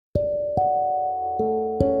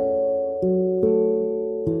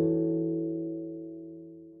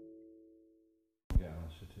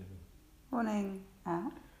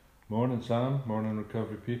Morning Sam, morning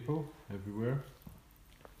recovery people everywhere.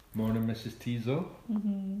 Morning Mrs. Teasel.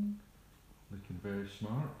 Mm-hmm. Looking very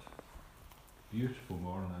smart. Beautiful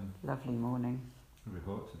morning. Lovely morning. It'll be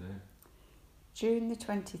hot today. June the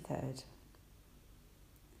 23rd.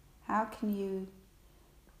 How can you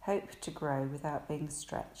hope to grow without being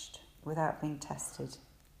stretched, without being tested?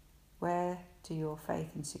 Where do your faith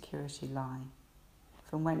and security lie?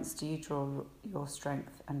 From whence do you draw your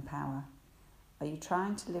strength and power? Are you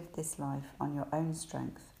trying to live this life on your own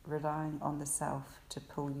strength, relying on the self to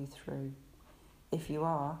pull you through? If you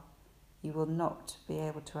are, you will not be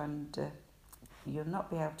able to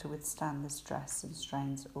withstand the stress and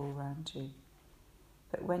strains all around you.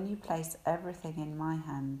 But when you place everything in my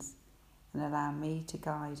hands and allow me to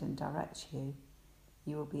guide and direct you,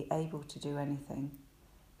 you will be able to do anything,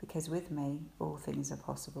 because with me all things are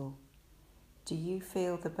possible. Do you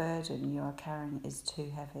feel the burden you are carrying is too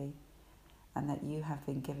heavy, and that you have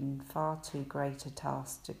been given far too great a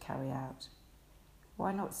task to carry out?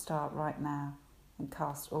 Why not start right now and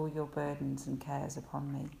cast all your burdens and cares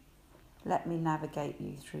upon me? Let me navigate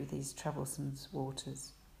you through these troublesome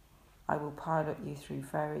waters. I will pilot you through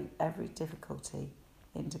every difficulty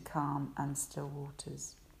into calm and still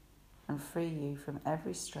waters, and free you from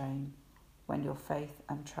every strain when your faith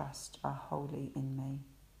and trust are wholly in me.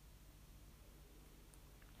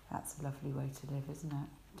 That's a lovely way to live, isn't it?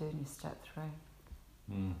 Doing your step through.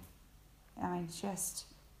 I mean,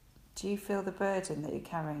 do you feel the burden that you're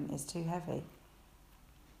carrying is too heavy?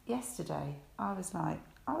 Yesterday, I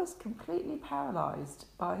was completely paralysed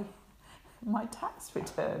by my tax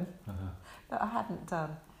return that I hadn't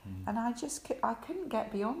done. And I couldn't get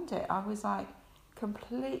beyond it. I was like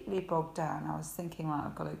completely bogged down. I was thinking, right,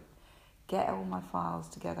 I've got to get all my files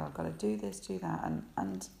together. I've got to do this, do that.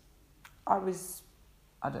 And I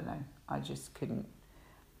don't know, I just couldn't.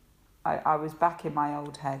 I was back in my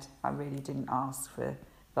old head. I really didn't ask for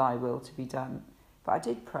thy will to be done. But I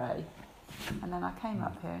did pray. And then I came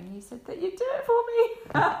up here and you said that you'd do it for me.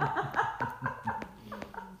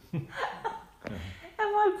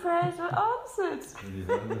 And my prayers were answered.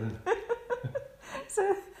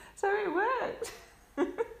 So it worked.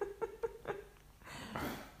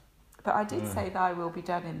 But I did say thy will be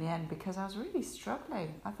done in the end, because I was really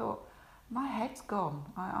struggling. I thought, my head's gone.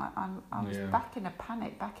 I was back in a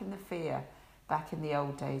panic, back in the fear, back in the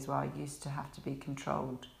old days where I used to have to be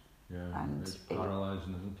controlled. Yeah, and it's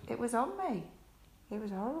paralysing, isn't it? It was on me. It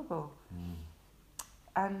was horrible.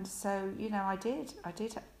 And so, I did.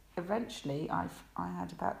 Eventually, I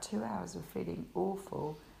had about 2 hours of feeling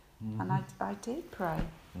awful, and I did pray,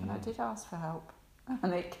 and I did ask for help,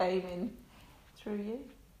 and it came in through you.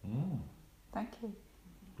 Thank you.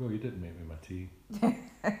 Well, you did make me my tea.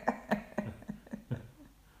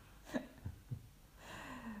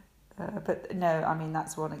 But no, I mean,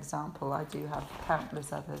 that's one example. I do have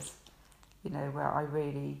countless others, where I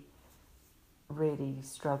really, really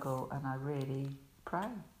struggle and I really pray.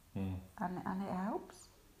 And it helps,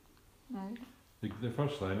 The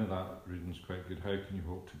first line of that reading is quite good. How can you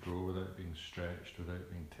hope to grow without being stretched, without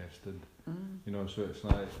being tested? So it's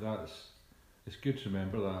like, it's good to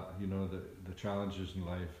remember that, that the challenges in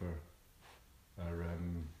life are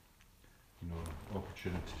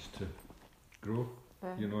opportunities to grow.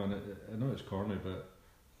 Yeah. And I know it's corny, but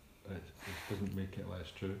it doesn't make it less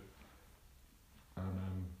true.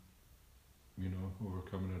 And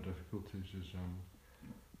overcoming our difficulties is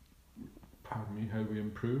how we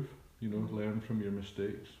improve. Learn from your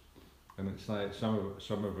mistakes. And it's like some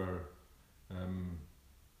of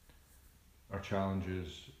our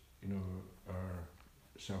challenges, are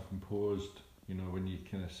self-imposed. When you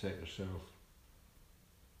kind of set yourself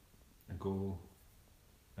a goal,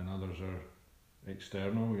 and others are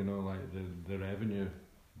external, like the revenue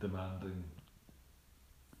demanding,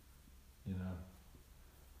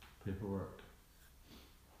 paperwork.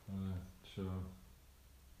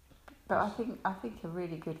 But I think a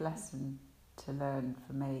really good lesson to learn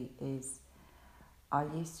for me is I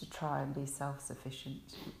used to try and be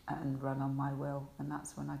self-sufficient and run on my will, and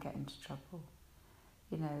that's when I get into trouble.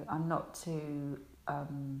 I'm not too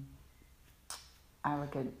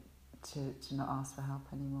arrogant to not ask for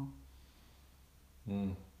help anymore.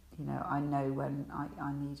 I know when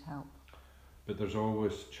I need help. But there's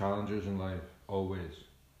always challenges in life, always.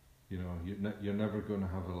 You're never going to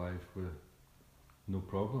have a life with no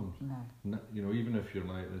problems. No. Even if you're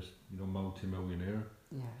like this, multi-millionaire,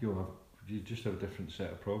 you just have a different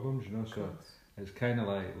set of problems, so it's kind of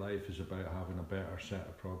like life is about having a better set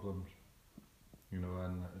of problems, and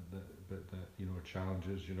the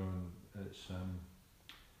challenges, and it's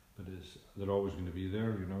but they're always going to be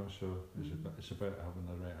there, so it's about having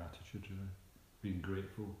the right attitude, being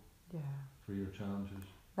grateful. for your challenges.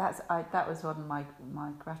 That was one of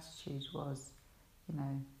my gratitudes was,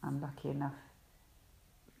 I'm lucky enough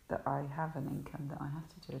that I have an income that I have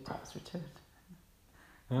to do a tax return.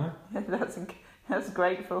 Huh? That's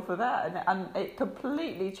grateful for that, and it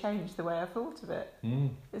completely changed the way I thought of it.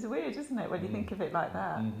 It's weird, isn't it, when you think of it like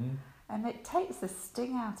that? Mm-hmm. And it takes the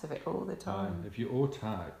sting out of it all the time. If you owe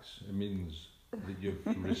tax, it means that you've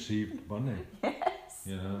received money. Yes.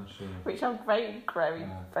 So which I'm very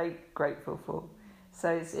grateful for. So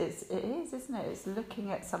it is, isn't it? It's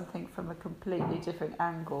looking at something from a completely different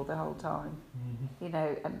angle the whole time.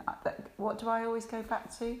 And what do I always go back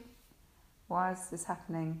to? Why is this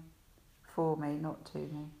happening for me, not to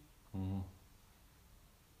me?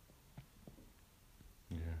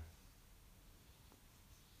 Yeah.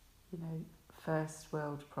 First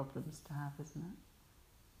world problems to have, isn't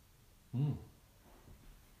it?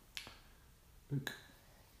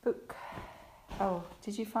 Book. Oh,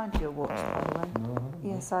 did you find your watch, by the way? No, I haven't.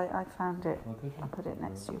 Yes, I found it. Oh, did you? I put it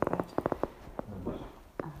next to your bed.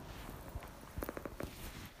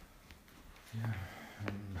 Yeah.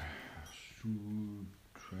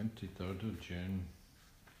 23rd of June.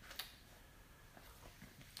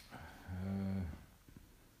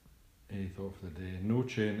 8th of the day. No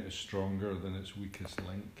chain is stronger than its weakest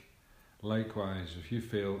link. Likewise, if you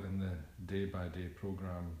fail in the day-by-day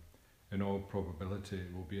programme, in all probability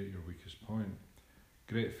it will be at your weakest point.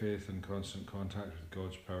 Great faith and constant contact with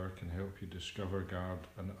God's power can help you discover, guard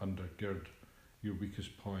and undergird your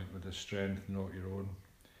weakest point with a strength not your own.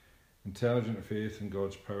 Intelligent faith in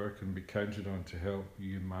God's power can be counted on to help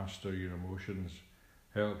you master your emotions,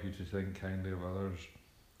 help you to think kindly of others,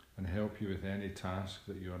 and help you with any task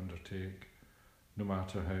that you undertake, no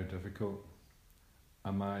matter how difficult.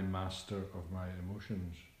 Am I master of my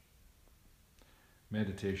emotions?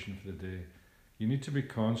 Meditation for the day. You need to be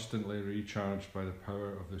constantly recharged by the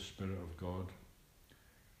power of the Spirit of God.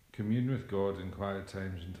 Commune with God in quiet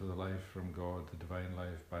times until the life from God, the divine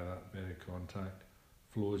life, by that very contact,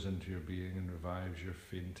 flows into your being and revives your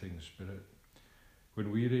fainting spirit.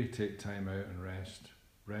 When weary, take time out and rest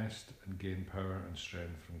and gain power and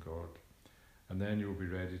strength from God. And then you will be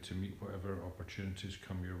ready to meet whatever opportunities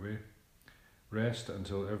come your way. Rest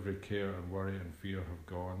until every care and worry and fear have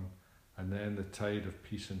gone, and then the tide of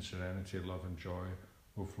peace and serenity, love and joy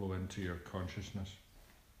will flow into your consciousness.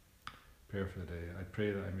 Prayer for the day. I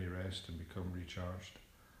pray that I may rest and become recharged.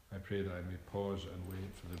 I pray that I may pause and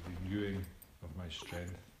wait for the renewing of my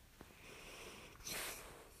strength.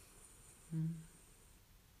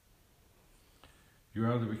 You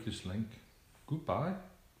are the weakest link. Goodbye.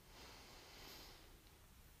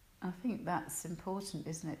 I think that's important,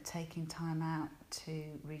 isn't it? Taking time out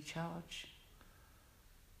to recharge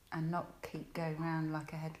and not keep going around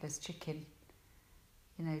like a headless chicken.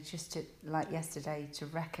 Just to, like yesterday, to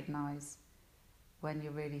recognise when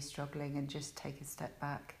you're really struggling and just take a step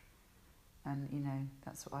back. And,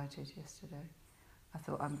 that's what I did yesterday. I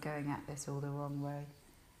thought, I'm going at this all the wrong way.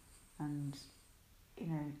 And,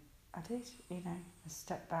 I did, I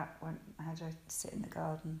stepped back, I had to sit in the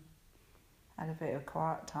garden, had a bit of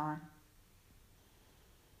quiet time.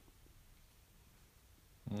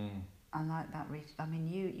 I like that.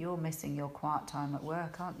 You're missing your quiet time at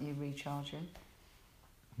work, aren't you, recharging?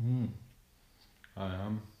 I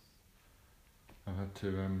am. I've had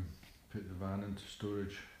to put the van into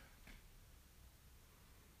storage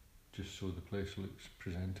just so the place looks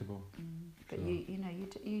presentable. But so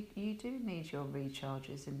you do need your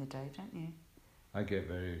recharges in the day, don't you? I get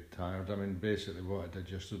very tired. Basically what I did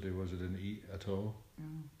yesterday was I didn't eat at all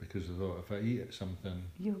because I thought if I eat something,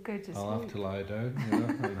 you'll go to sleep. I'll have to lie down.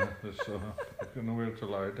 So I don't know where to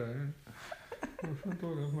lie down. I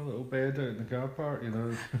don't have my little bed out in the car park.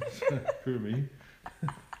 Poor me.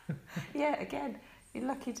 Yeah, again, you're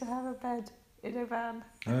lucky to have a bed in a van.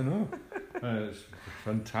 I know. It's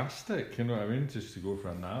fantastic, just to go for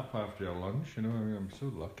a nap after your lunch, I'm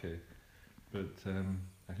so lucky. But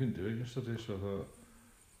I couldn't do it yesterday, so I thought,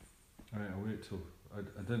 alright, I'll wait till...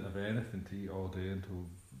 I didn't have anything to eat all day until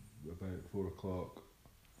about 4 o'clock.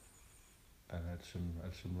 And I had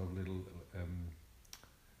some lovely little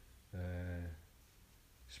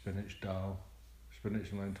spinach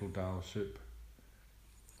and lentil dal soup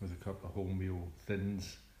with a couple of wholemeal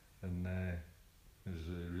thins, and it was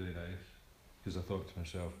really nice, because I thought to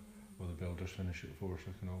myself, well, the builders finish at 4, so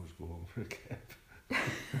I can always go home for a kip.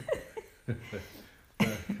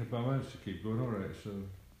 But I managed to keep going alright, so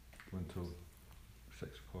went till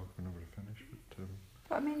 6 o'clock whenever I finished.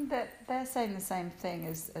 But they're saying the same thing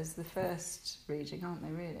as the first reading, aren't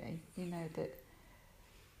they, really? That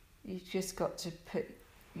you've just got to put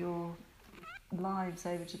your lives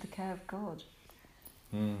over to the care of God.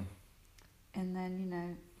 And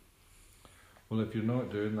then, Well, if you're not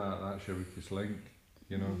doing that, that's your weakest link,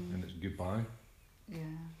 and it's goodbye.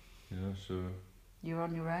 Yeah. So You're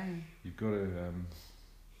on your own. You've got to,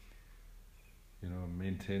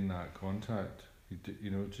 maintain that contact.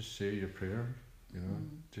 Just say your prayer.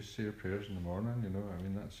 Just say your prayers in the morning. I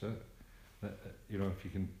mean, that's it. If you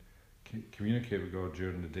can communicate with God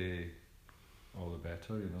during the day, all the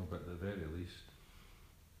better. But at the very least,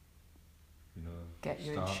 get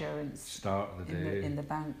your insurance. Start the day in the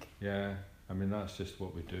bank. Yeah, I mean that's just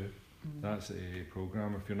what we do. That's the AA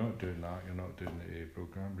program. If you're not doing that, you're not doing the AA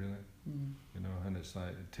program, really. And it's like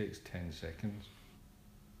it takes 10 seconds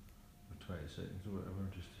or 20 seconds or whatever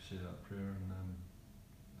just to say that prayer. And then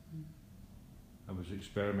I was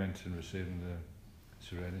experimenting with saying the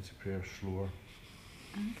Serenity Prayer slower.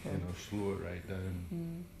 Okay. Slow it right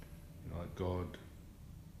down. Like, God,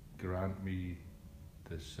 grant me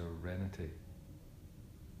the serenity.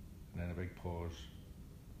 And then a big pause.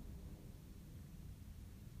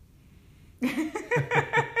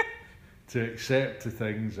 To accept the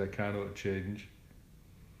things I cannot change.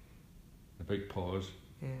 A big pause.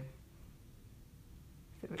 Yeah.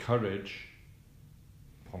 Courage.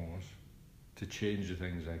 Pause. To change the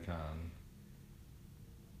things I can.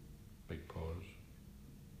 Big pause.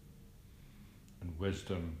 And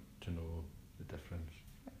wisdom to know the difference.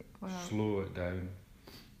 Well, slow it down.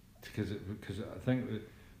 Because I think that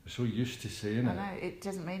we're so used to saying I know, it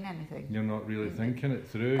doesn't mean anything. You're not really thinking it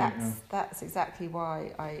through. That's exactly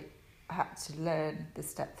why I had to learn the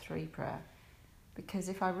step 3 prayer. Because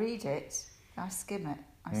if I read it, I skim it.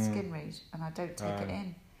 I skim read and I don't take it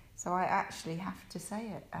in. So I actually have to say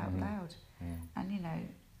it out loud. And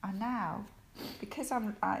I now, because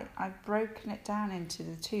I've broken it down into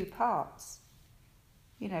the 2 parts.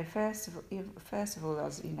 First of all,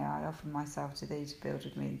 as I offer myself to thee to build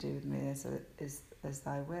with me and do with me as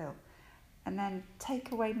thy will, and then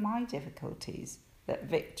take away my difficulties, that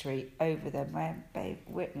victory over them may bear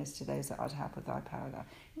witness to those that I'd help with thy power.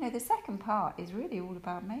 The second part is really all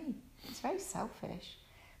about me. It's very selfish.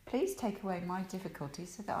 Please take away my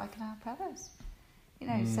difficulties so that I can help others.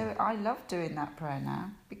 So I love doing that prayer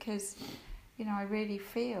now because, I really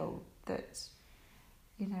feel that,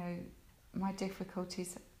 my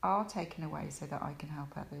difficulties are taken away so that I can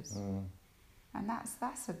help others. And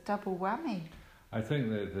that's a double whammy. I think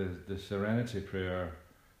that the Serenity Prayer,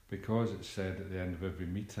 because it's said at the end of every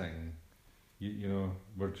meeting,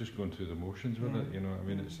 we're just going through the motions with it,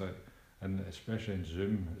 it's like, and especially in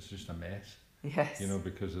Zoom, it's just a mess. Yes.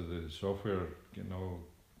 Because of the software getting all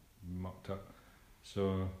mucked up.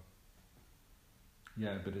 So,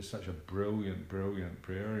 yeah, but it's such a brilliant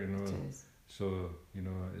prayer, It is. So,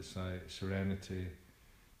 it's like serenity,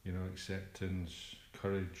 acceptance,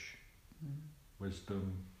 courage,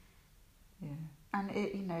 wisdom. Yeah. And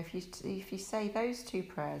if you say those 2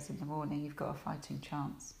 prayers in the morning, you've got a fighting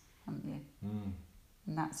chance, haven't you?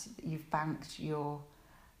 And that's, you've banked your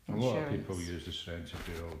insurance. A lot of people use the Serenity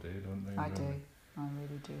Prayer all day, don't they? I do. I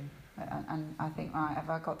really do. And I think, right, have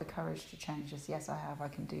I got the courage to change this? Yes, I have. I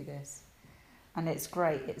can do this. And it's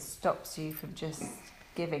great. It stops you from just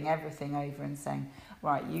giving everything over and saying,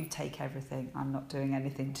 right, you take everything. I'm not doing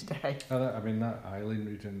anything today. I mean, that Eileen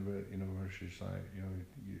reading, where she's like,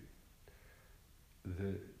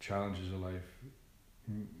 the challenges of life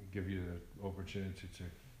give you the opportunity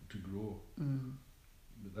to grow.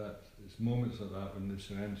 But it's moments like that when the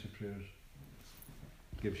Serenity Prayers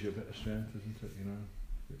gives you a bit of strength, isn't it?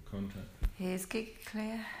 A bit of contact. Here's Giga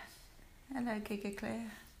Clear. Hello, Giga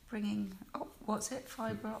Clear. Bringing, what's it?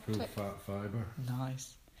 Fibre optic? Full fat fibre.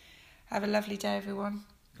 Nice. Have a lovely day, everyone.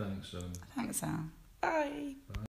 Thanks, Thanks, Al. Bye. Bye.